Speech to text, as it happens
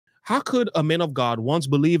How could a man of God once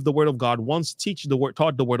believe the word of God, once teach the word,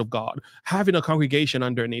 taught the word of God, having a congregation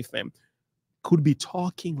underneath them, could be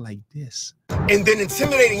talking like this? And then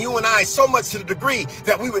intimidating you and I so much to the degree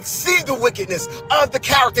that we would see the wickedness of the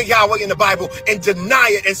character Yahweh in the Bible and deny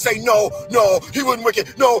it and say, no, he wasn't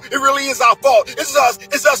wicked. No, it really is our fault. It's us.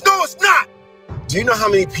 No, it's not. Do you know how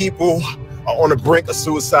many people are on the brink of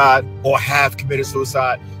suicide or have committed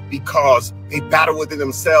suicide because they battle within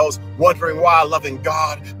themselves, wondering why a loving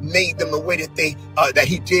God made them the way that that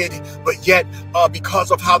he did, but yet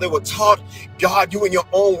because of how they were taught, God, you in your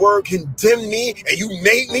own word condemned me and you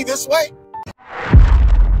made me this way?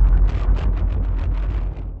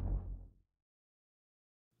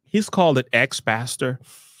 He's called an ex-pastor.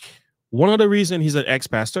 One of the reasons he's an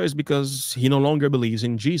ex-pastor is because he no longer believes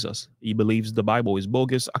in Jesus. He believes the Bible is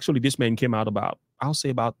bogus. Actually, this man came out I'll say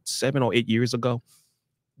about 7 or 8 years ago,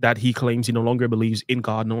 that he claims he no longer believes in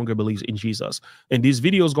God, no longer believes in Jesus. And these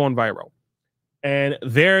videos going viral. And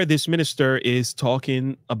there, this minister is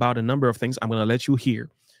talking about a number of things. I'm going to let you hear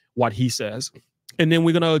what he says. And then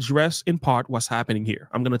we're going to address in part what's happening here.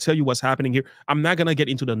 I'm going to tell you what's happening here. I'm not going to get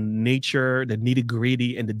into the nature, the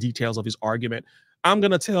nitty-gritty, and the details of his argument. I'm going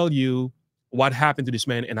to tell you what happened to this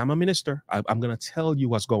man. And I'm a minister. I'm going to tell you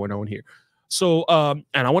what's going on here. So, and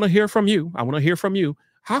I want to hear from you.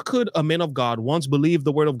 How could a man of God once believe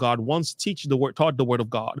the word of God, once teach the word, taught the word of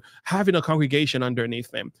God, having a congregation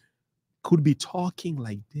underneath them, could be talking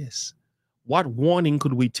like this? What warning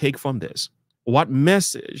could we take from this? What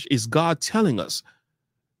message is God telling us?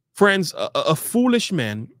 Friends, a foolish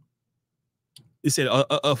man, he said,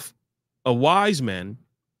 a wise man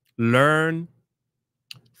learn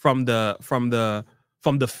from the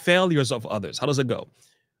failures of others. How does it go?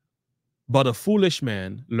 But a foolish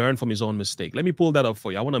man learn from his own mistake. Let me pull that up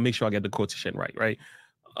for you. I want to make sure I get the quotation right?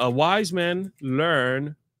 A wise man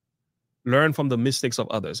learn from the mistakes of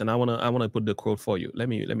others. And I want to put the quote for you. Let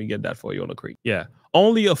me get that for you on the creek. Yeah.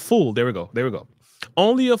 Only a fool, there we go.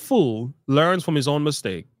 Only a fool learns from his own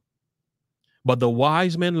mistake, but the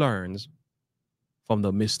wise man learns from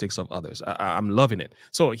the mistakes of others. I'm loving it.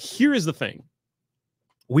 So here is the thing.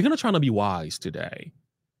 We're going to try to be wise today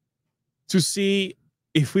to see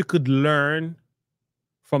if we could learn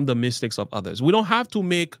from the mistakes of others. We don't have to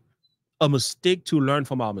make a mistake to learn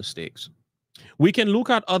from our mistakes. We can look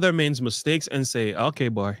at other men's mistakes and say, okay,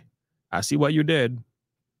 boy, I see what you did.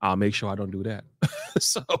 I'll make sure I don't do that.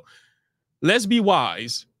 So let's be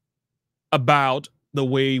wise about the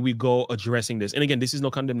way we go addressing this. And again, this is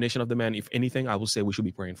no condemnation of the man. If anything, I will say we should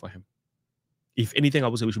be praying for him. If anything, I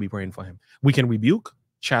will say we should be praying for him. We can rebuke,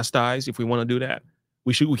 chastise if we want to do that.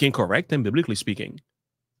 We can correct him, biblically speaking.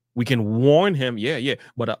 We can warn him, yeah.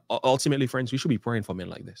 But ultimately, friends, we should be praying for men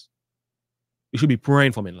like this. We should be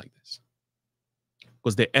praying for men like this.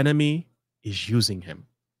 Because the enemy is using him.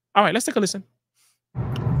 All right, let's take a listen.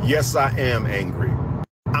 Yes, I am angry.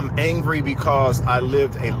 I'm angry because I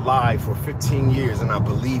lived a lie for 15 years and I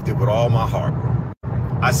believed it with all my heart.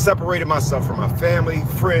 I separated myself from my family,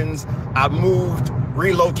 friends. I moved,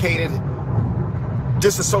 relocated,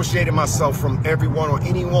 disassociated myself from everyone or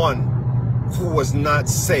anyone who was not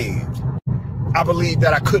saved. I believed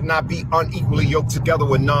that I could not be unequally yoked together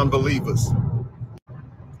with non-believers.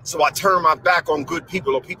 So I turned my back on good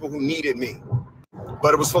people or people who needed me.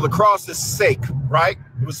 But it was for the cross's sake, right?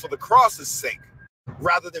 It was for the cross's sake.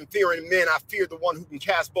 Rather than fearing men, I feared the one who can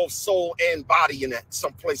cast both soul and body in that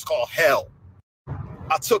some place called hell.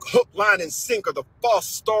 I took hook, line, and sinker the false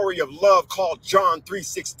story of love called John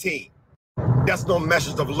 3:16. That's no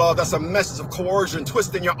message of love. That's a message of coercion.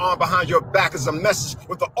 Twisting your arm behind your back is a message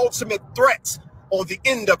with the ultimate threat on the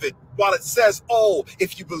end of it. While it says, oh,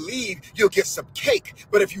 if you believe, you'll get some cake.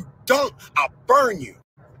 But if you don't, I'll burn you.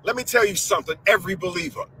 Let me tell you something, every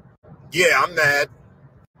believer. Yeah, I'm mad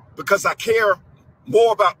because I care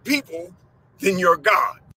more about people than your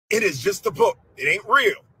God. It is just a book. It ain't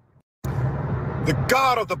real. The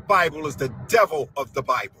God of the Bible is the devil of the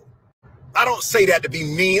Bible. I don't say that to be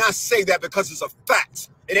mean. I say that because it's a fact.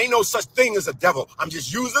 It ain't no such thing as a devil. I'm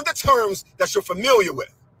just using the terms that you're familiar with.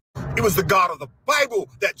 It was the God of the Bible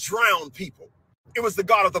that drowned people. It was the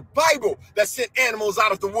God of the Bible that sent animals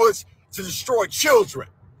out of the woods to destroy children.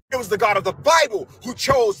 It was the God of the Bible who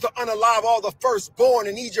chose to unalive all the firstborn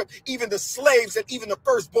in Egypt, even the slaves and even the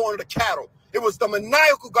firstborn of the cattle. It was the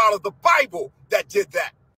maniacal God of the Bible that did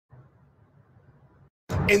that.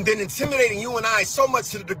 And then intimidating you and I so much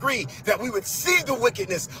to the degree that we would see the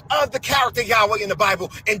wickedness of the character Yahweh in the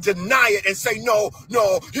Bible and deny it and say, no,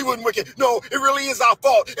 he wasn't wicked. No, it really is our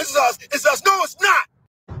fault. It's us. No, it's not.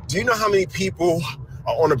 Do you know how many people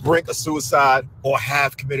are on the brink of suicide or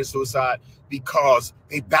have committed suicide because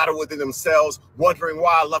they battle within themselves, wondering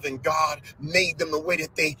why a loving God made them the way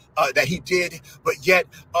that he did. But yet,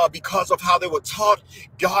 because of how they were taught,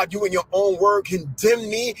 God, you in your own word condemned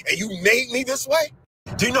me and you made me this way.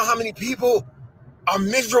 Do you know how many people are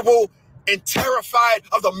miserable and terrified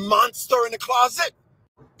of the monster in the closet?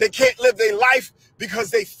 They can't live their life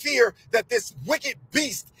because they fear that this wicked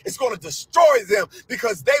beast is going to destroy them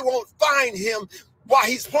because they won't find him while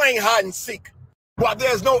he's playing hide and seek. While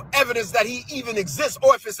there's no evidence that he even exists,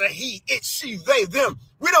 or if it's a he, it, she, they, them,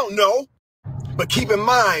 we don't know. But keep in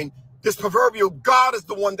mind, this proverbial God is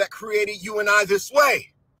the one that created you and I this way.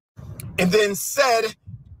 And then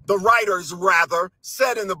the writers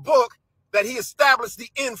said in the book that he established the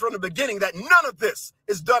end from the beginning, that none of this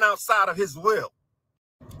is done outside of his will.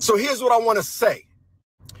 So here's what I want to say.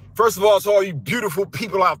 First of all, to all you beautiful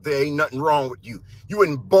people out there, ain't nothing wrong with you. You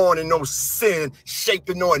weren't born in no sin, shaped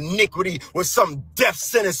in no iniquity with some death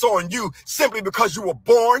sentence on you simply because you were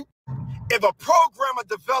born. If a programmer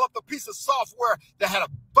developed a piece of software that had a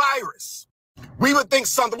virus, we would think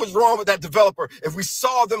something was wrong with that developer if we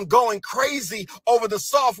saw them going crazy over the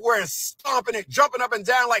software and stomping it, jumping up and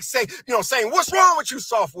down like saying, what's wrong with you,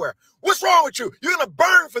 software? What's wrong with you? You're going to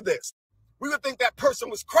burn for this. We would think that person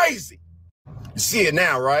was crazy. You see it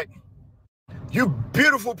now, right? You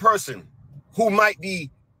beautiful person who might be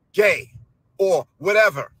gay or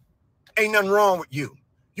whatever. Ain't nothing wrong with you.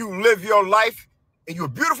 You live your life and you're a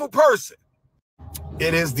beautiful person.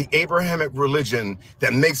 It is the Abrahamic religion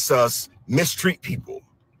that makes us mistreat people.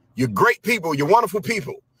 You're great people. You're wonderful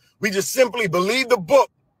people. We just simply believe the book.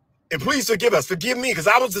 And please forgive us. Forgive me, because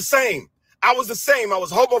I was the same. I was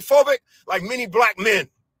homophobic like many black men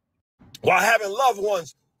while having loved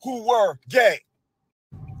ones who were gay.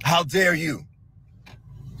 How dare you?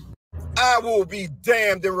 I will be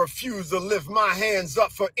damned and refuse to lift my hands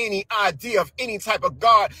up for any idea of any type of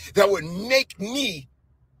God that would make me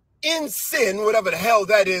in sin, whatever the hell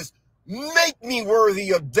that is, make me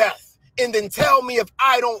worthy of death. And then tell me if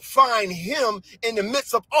I don't find him in the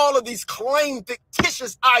midst of all of these claimed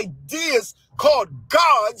fictitious ideas called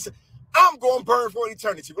gods, I'm going to burn for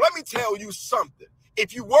eternity. Let me tell you something.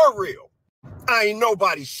 If you were real, I ain't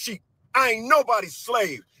nobody's sheep. I ain't nobody's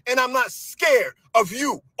slave. And I'm not scared of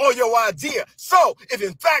you or your idea. So if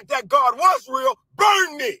in fact that God was real,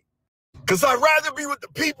 burn me. Because I'd rather be with the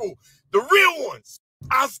people, the real ones.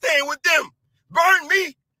 I'll stand with them. Burn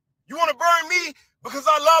me. You want to burn me because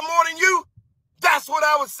I love more than you? That's what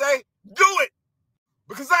I would say. Do it.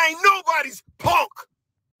 Because I ain't nobody's punk.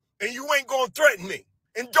 And you ain't going to threaten me.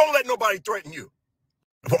 And don't let nobody threaten you.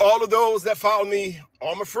 For all of those that follow me,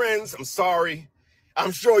 all my friends, I'm sorry.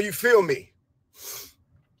 I'm sure you feel me.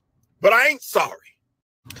 But I ain't sorry.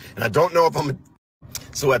 And I don't know if I'm...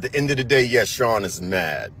 So at the end of the day, yes, Sean is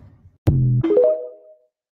mad.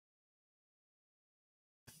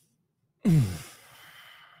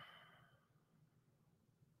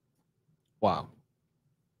 Wow.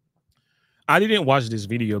 I didn't watch this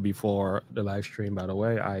video before the live stream, by the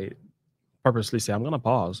way. I purposely say I'm going to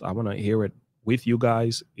pause. I want to hear it with you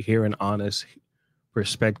guys, hear an honest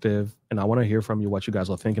perspective, and I want to hear from you what you guys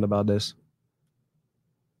are thinking about this.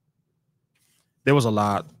 There was a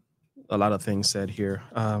lot of things said here.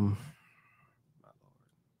 I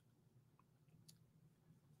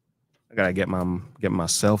gotta get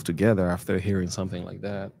myself together after hearing something like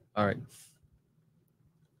that. All right.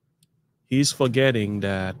 He's forgetting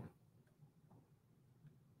that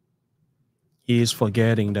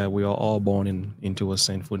we are all born into a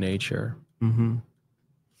sinful nature. Mm-hmm.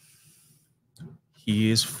 He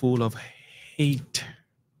is full of hate.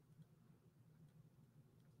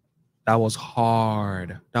 That was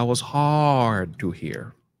hard. That was hard to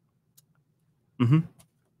hear. Mm-hmm.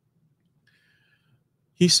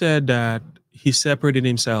 He said that he separated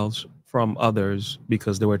himself from others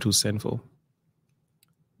because they were too sinful.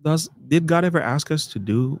 Did God ever ask us to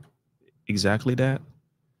do exactly that?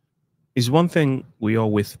 It's one thing we are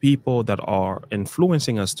with people that are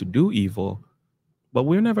influencing us to do evil, but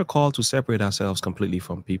we're never called to separate ourselves completely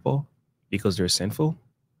from people because they're sinful.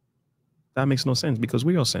 That makes no sense because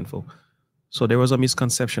we are sinful. So there was a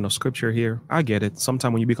misconception of scripture here. I get it.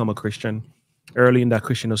 Sometimes when you become a Christian, early in that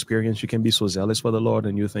Christian experience, you can be so zealous for the Lord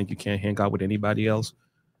and you think you can't hang out with anybody else.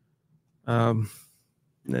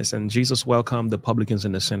 Listen, Jesus welcomed the publicans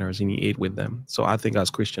and the sinners and he ate with them. So I think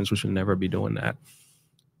as Christians, we should never be doing that.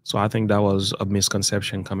 So I think that was a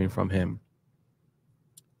misconception coming from him.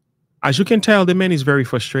 As you can tell, the man is very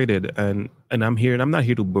frustrated, and I'm not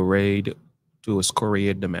here to berate, to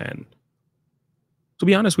excoriate the man. To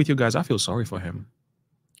be honest with you guys, I feel sorry for him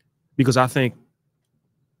because I think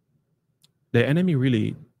The enemy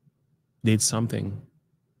really did something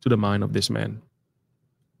to the mind of this man.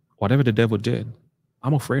 Whatever the devil did,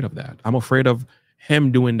 I'm afraid of that. I'm afraid of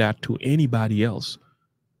him doing that to anybody else,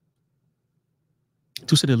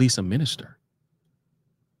 to say the least, a minister.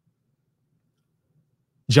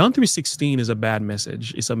 John 3:16 is a bad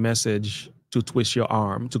message. It's a message to twist your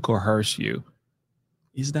arm, to coerce you.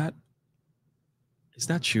 Is that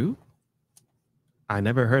true? I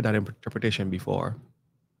never heard that interpretation before.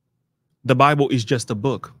 The Bible is just a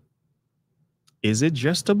book. Is it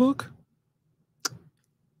just a book?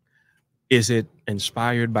 Is it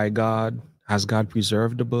inspired by God? Has God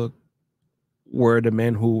preserved the book? Were the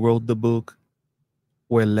men who wrote the book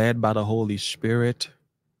were led by the Holy Spirit?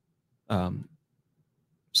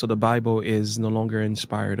 So the Bible is no longer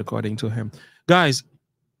inspired according to him. Guys,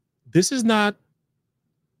 this is not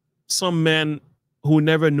some man who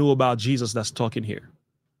never knew about Jesus that's talking here.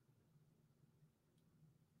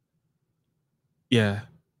 Yeah.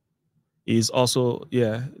 He's also,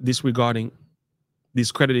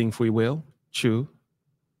 discrediting free will. True.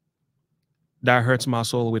 That hurts my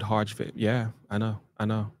soul with harsh faith. Yeah, I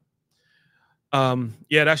know.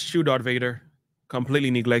 Yeah, that's true, Darth Vader.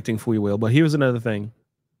 Completely neglecting free will. But here's another thing.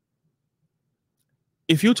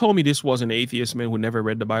 If you told me this was an atheist man who never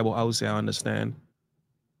read the Bible, I would say I understand.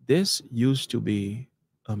 This used to be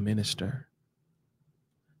a minister.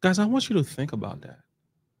 Guys, I want you to think about that.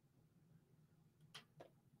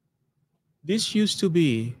 This used to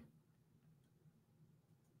be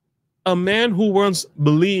a man who once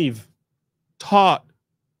believed, taught,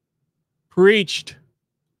 preached,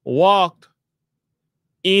 walked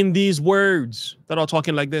in these words that are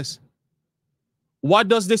talking like this. What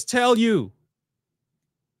does this tell you?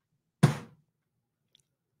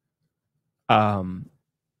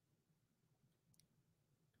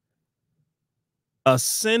 A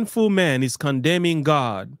sinful man is condemning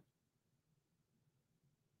God.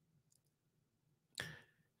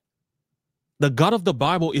 The God of the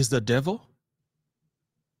Bible is the devil.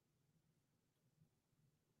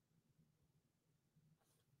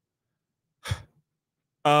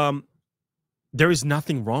 There is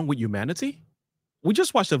nothing wrong with humanity. We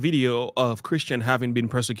just watched a video of Christian having been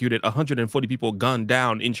persecuted, 140 people gunned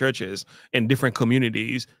down in churches in different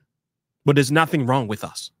communities, but there's nothing wrong with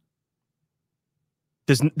us.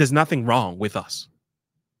 There's nothing wrong with us.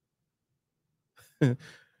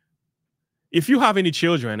 If you have any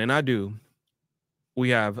children, and I do, we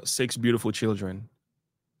have 6 beautiful children,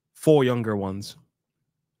 4 younger ones,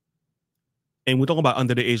 and we're talking about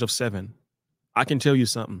under the age of 7. I can tell you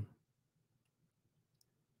something.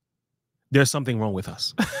 There's something wrong with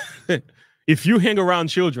us. If you hang around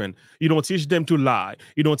children, you don't teach them to lie.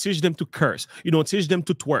 You don't teach them to curse. You don't teach them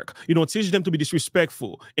to twerk. You don't teach them to be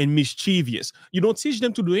disrespectful and mischievous. You don't teach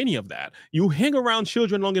them to do any of that. You hang around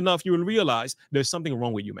children long enough, you will realize there's something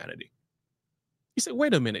wrong with humanity. You say,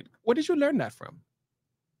 wait a minute, where did you learn that from?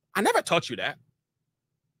 I never taught you that.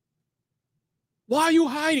 Why are you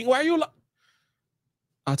hiding? Why are you?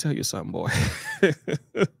 I'll tell you something, boy.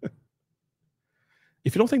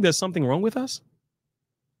 If you don't think there's something wrong with us,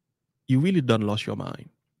 you really done lost your mind.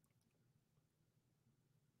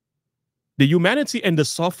 The humanity and the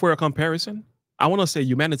software comparison, I want to say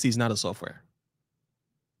humanity is not a software.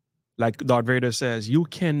 Like Darth Vader says, you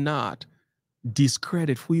cannot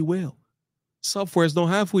discredit free will. Softwares don't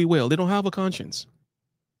have free will. They don't have a conscience.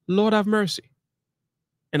 Lord have mercy.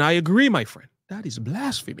 And I agree, my friend. That is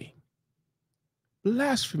blasphemy.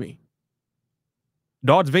 Blasphemy.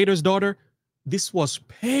 Darth Vader's daughter, this was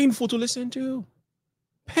painful to listen to.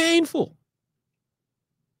 Painful.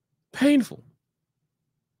 Painful.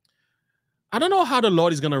 I don't know how the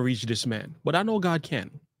Lord is going to reach this man, but I know God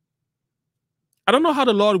can. I don't know how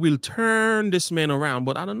the Lord will turn this man around,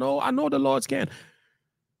 but I don't know. I know the Lord can.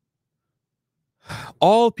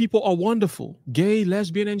 All people are wonderful, gay,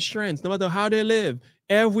 lesbian, and trans, no matter how they live.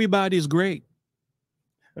 Everybody is great.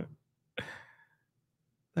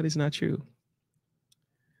 That is not true.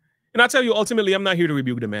 And I tell you, ultimately, I'm not here to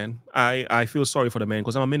rebuke the man. I feel sorry for the man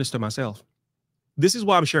because I'm a minister myself. This is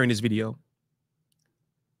why I'm sharing this video.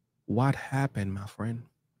 What happened, my friend?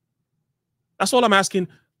 That's all I'm asking.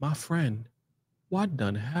 My friend, what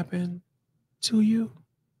done happened to you?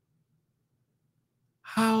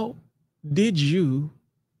 How did you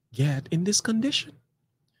get in this condition?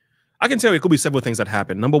 I can tell you it could be several things that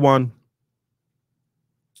happened. Number one,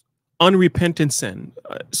 unrepentant sin.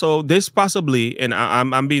 So this possibly, and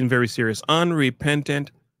I'm being very serious,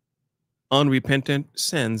 unrepentant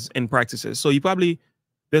sins and practices. So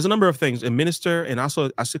there's a number of things. A minister and also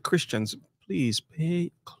as a Christians, please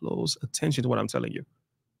pay close attention to what I'm telling you.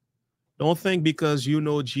 Don't think because you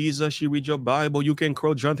know Jesus, you read your Bible, you can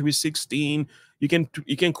quote John 3:16, you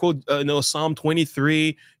can quote Psalm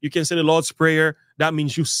 23, you can say the Lord's Prayer. That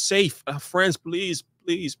means you're safe. Friends, please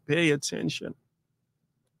pay attention.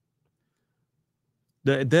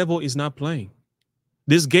 The devil is not playing.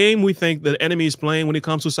 This game we think the enemy is playing when it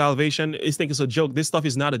comes to salvation, is think it's a joke. This stuff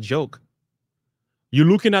is not a joke. You're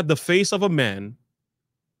looking at the face of a man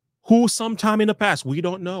who sometime in the past, we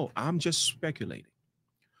don't know, I'm just speculating,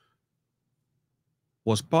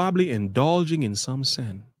 was probably indulging in some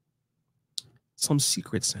sin, some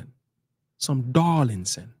secret sin, some darling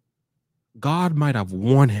sin. God might have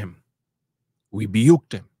warned him,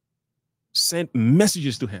 rebuked him, sent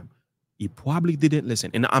messages to him. He probably didn't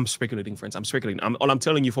listen. And I'm speculating, friends. I'm speculating. All I'm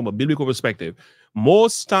telling you from a biblical perspective,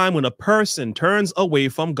 most time when a person turns away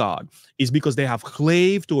from God is because they have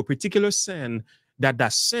claved to a particular sin,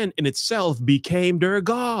 that sin in itself became their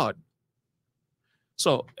God.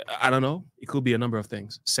 So I don't know. It could be a number of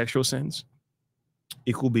things. Sexual sins.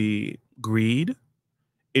 It could be greed.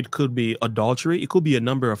 It could be adultery. It could be a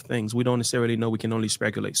number of things. We don't necessarily know. We can only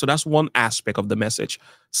speculate. So that's one aspect of the message.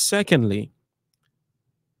 Secondly,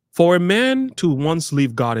 for a man to once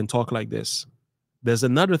leave God and talk like this, there's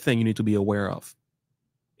another thing you need to be aware of.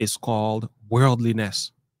 It's called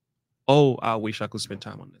worldliness. Oh, I wish I could spend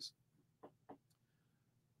time on this.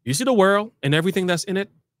 You see the world and everything that's in it?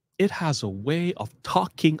 It has a way of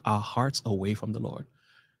talking our hearts away from the Lord.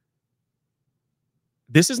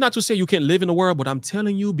 This is not to say you can't live in the world, but I'm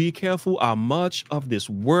telling you, be careful how much of this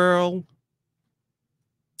world,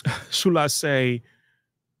 should I say,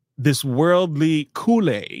 this worldly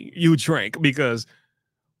Kool-Aid you drink, because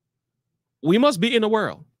we must be in the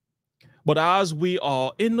world. But as we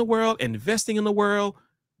are in the world, investing in the world,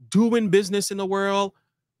 doing business in the world,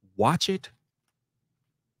 watch it.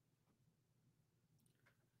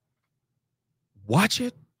 Watch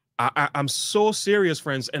it. I'm so serious,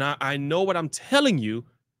 friends. And I know what I'm telling you,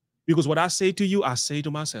 because what I say to you, I say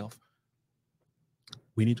to myself.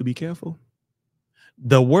 We need to be careful.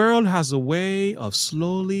 The world has a way of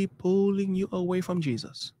slowly pulling you away from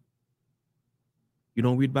Jesus. You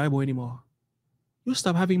don't read Bible anymore. You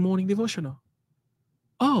stop having morning devotional.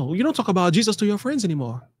 Oh, you don't talk about Jesus to your friends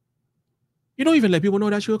anymore. You don't even let people know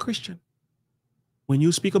that you're a Christian. When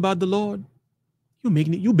you speak about the Lord,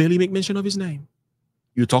 you barely make mention of his name.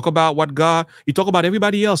 You talk about what God, you talk about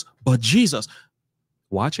everybody else, but Jesus.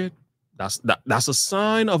 Watch it. That's a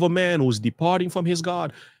sign of a man who's departing from his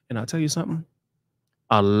God. And I'll tell you something.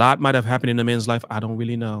 A lot might have happened in a man's life. I don't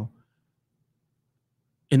really know.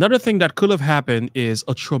 Another thing that could have happened is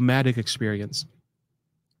a traumatic experience.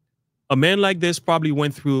 A man like this probably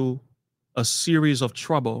went through a series of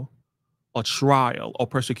trouble or trial or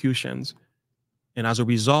persecutions. And as a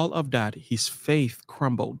result of that, his faith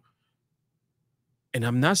crumbled. And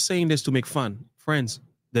I'm not saying this to make fun. Friends,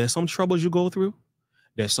 there's some troubles you go through.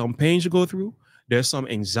 There's some pains you go through. There's some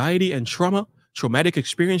anxiety and traumatic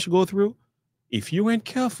experience you go through. If you ain't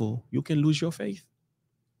careful, you can lose your faith.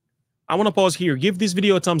 I want to pause here. Give this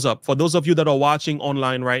video a thumbs up. For those of you that are watching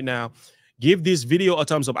online right now, give this video a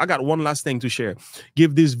thumbs up. I got one last thing to share.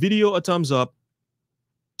 Give this video a thumbs up,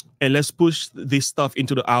 and let's push this stuff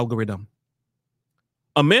into the algorithm.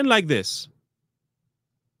 A man like this,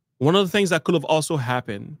 one of the things that could have also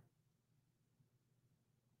happened,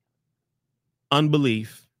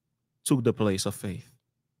 unbelief took the place of faith.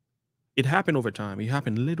 It happened over time. It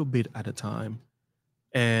happened a little bit at a time.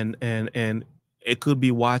 And it could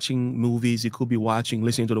be watching movies. It could be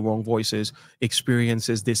listening to the wrong voices,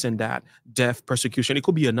 experiences, this and that, death, persecution. It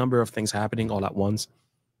could be a number of things happening all at once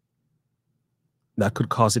that could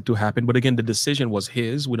cause it to happen. But again, the decision was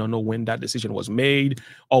his. We don't know when that decision was made.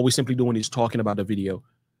 All we're simply doing is talking about the video.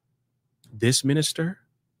 This minister,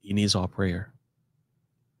 he needs our prayer.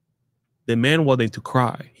 The man wanted to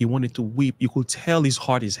cry. He wanted to weep. You could tell his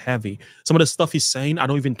heart is heavy. Some of the stuff he's saying, I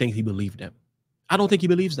don't even think he believed them. I don't think he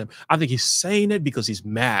believes them. I think he's saying it because he's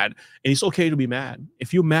mad. And it's okay to be mad.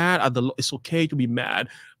 If you're mad at it's okay to be mad.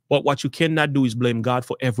 But what you cannot do is blame God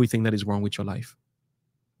for everything that is wrong with your life.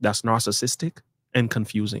 That's narcissistic and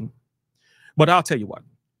confusing. But I'll tell you what.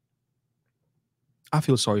 I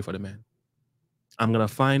feel sorry for the man. I'm going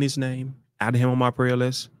to find his name, add him on my prayer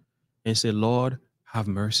list, and say, Lord, have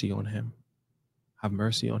mercy on him. Have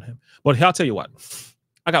mercy on him. But I'll tell you what.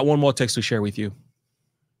 I got one more text to share with you.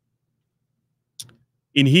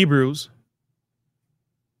 In Hebrews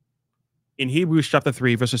chapter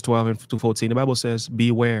 3, verses 12 to 14, the Bible says,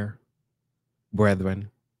 beware,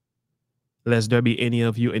 brethren, lest there be any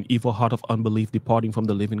of you an evil heart of unbelief departing from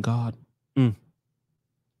the living God.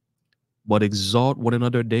 But exhort one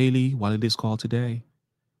another daily while it is called today,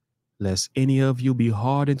 lest any of you be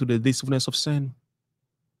hardened to the deceitfulness of sin.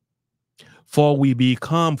 For we've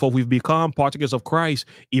become partakers of Christ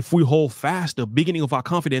if we hold fast the beginning of our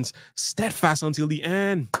confidence steadfast until the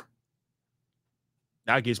end.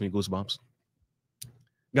 That gives me goosebumps.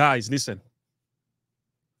 Guys, listen.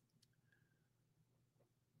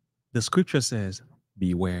 The scripture says,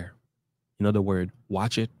 beware. In other words,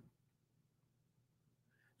 watch it.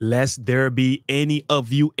 Lest there be any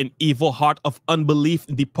of you an evil heart of unbelief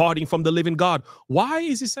departing from the living God. Why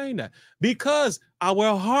is he saying that? Because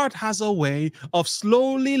our heart has a way of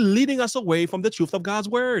slowly leading us away from the truth of God's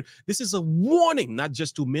word. This is a warning, not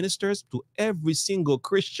just to ministers, to every single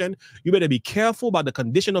Christian. You better be careful about the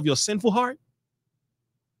condition of your sinful heart.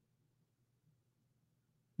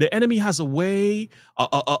 The enemy has a way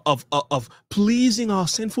of pleasing our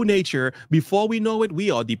sinful nature. Before we know it, we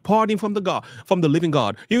are departing from the living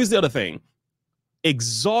God. Here's the other thing.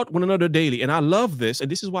 Exhort one another daily. And I love this. And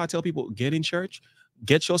this is why I tell people, get in church,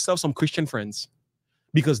 get yourself some Christian friends.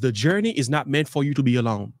 Because the journey is not meant for you to be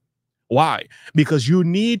alone. Why? Because you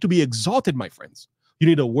need to be exalted, my friends. You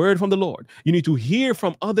need a word from the Lord. You need to hear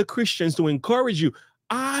from other Christians to encourage you.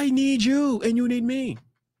 I need you and you need me.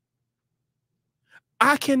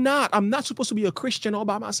 I'm not supposed to be a Christian all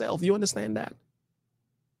by myself. You understand that?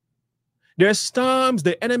 There's times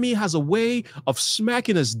the enemy has a way of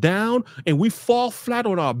smacking us down and we fall flat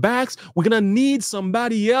on our backs. We're going to need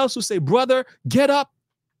somebody else to say, brother, get up.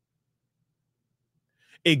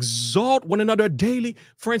 Exhort one another daily.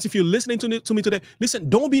 Friends, if you're listening to me today, listen,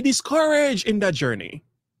 don't be discouraged in that journey.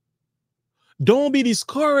 Don't be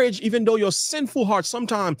discouraged, even though your sinful heart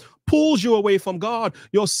sometimes pulls you away from God.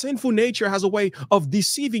 Your sinful nature has a way of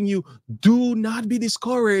deceiving you. Do not be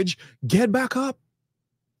discouraged. Get back up.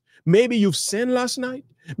 Maybe you've sinned last night.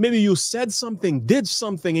 Maybe you said something, did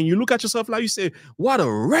something, and you look at yourself like you say, what a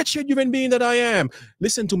wretched human being that I am.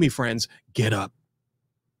 Listen to me, friends. Get up.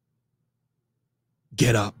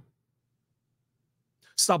 Get up.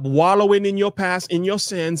 Stop wallowing in your past, in your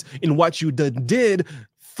sins, in what you did.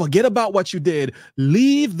 Forget about what you did.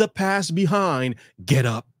 Leave the past behind. Get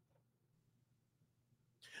up.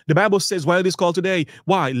 The Bible says, why it is called today?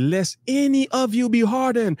 Why? Lest any of you be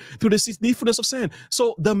hardened through the deceitfulness of sin.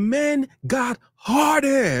 So the men got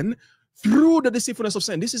hardened through the deceitfulness of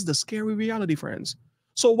sin. This is the scary reality, friends.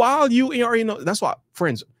 So while you are in, that's why,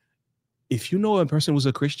 friends, if you know a person who's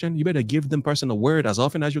a Christian, you better give them person a word as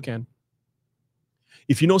often as you can.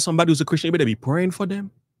 If you know somebody who's a Christian, you better be praying for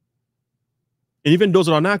them. And even those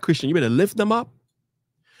that are not Christian, you better lift them up.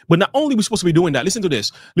 But not only are we supposed to be doing that, listen to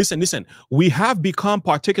this. Listen. We have become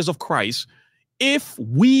partakers of Christ if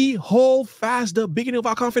we hold fast the beginning of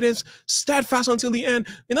our confidence, steadfast until the end.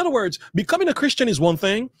 In other words, becoming a Christian is one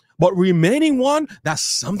thing, but remaining one, that's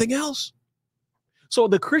something else. So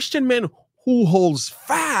the Christian man who holds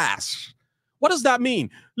fast, what does that mean?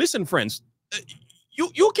 Listen, friends,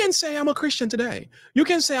 you can say I'm a Christian today. You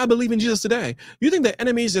can say I believe in Jesus today. You think the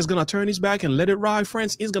enemy is just going to turn his back and let it ride,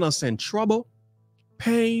 friends? He's going to send trouble,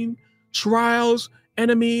 pain, trials,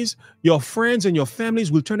 enemies. Your friends and your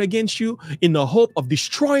families will turn against you in the hope of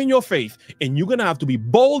destroying your faith. And you're going to have to be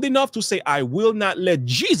bold enough to say, I will not let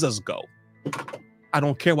Jesus go. I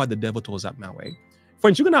don't care what the devil throws at my way.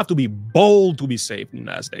 Friends, you're going to have to be bold to be saved in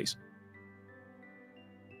the last days.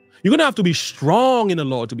 You're going to have to be strong in the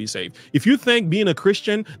Lord to be saved. If you think being a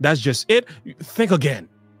Christian, that's just it, think again.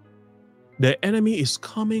 The enemy is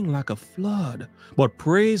coming like a flood. But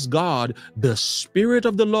praise God, the Spirit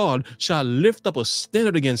of the Lord shall lift up a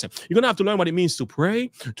standard against him. You're going to have to learn what it means to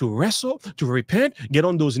pray, to wrestle, to repent, get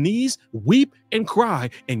on those knees, weep and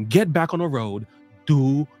cry, and get back on the road.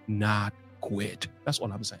 Do not quit. That's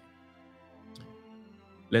all I'm saying.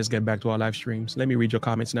 Let's get back to our live streams. Let me read your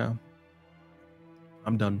comments now.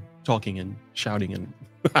 I'm done talking and shouting and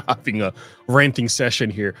having a ranting session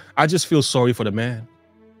here. I just feel sorry for the man.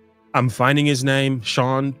 I'm finding his name,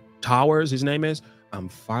 Sean Towers, his name is. I'm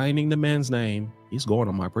finding the man's name. He's going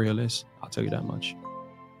on my prayer list. I'll tell you that much.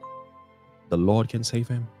 The Lord can save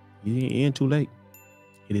him. He ain't too late.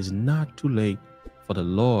 It is not too late for the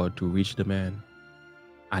Lord to reach the man.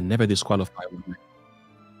 I never disqualify a man.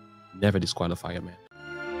 Never disqualify a man.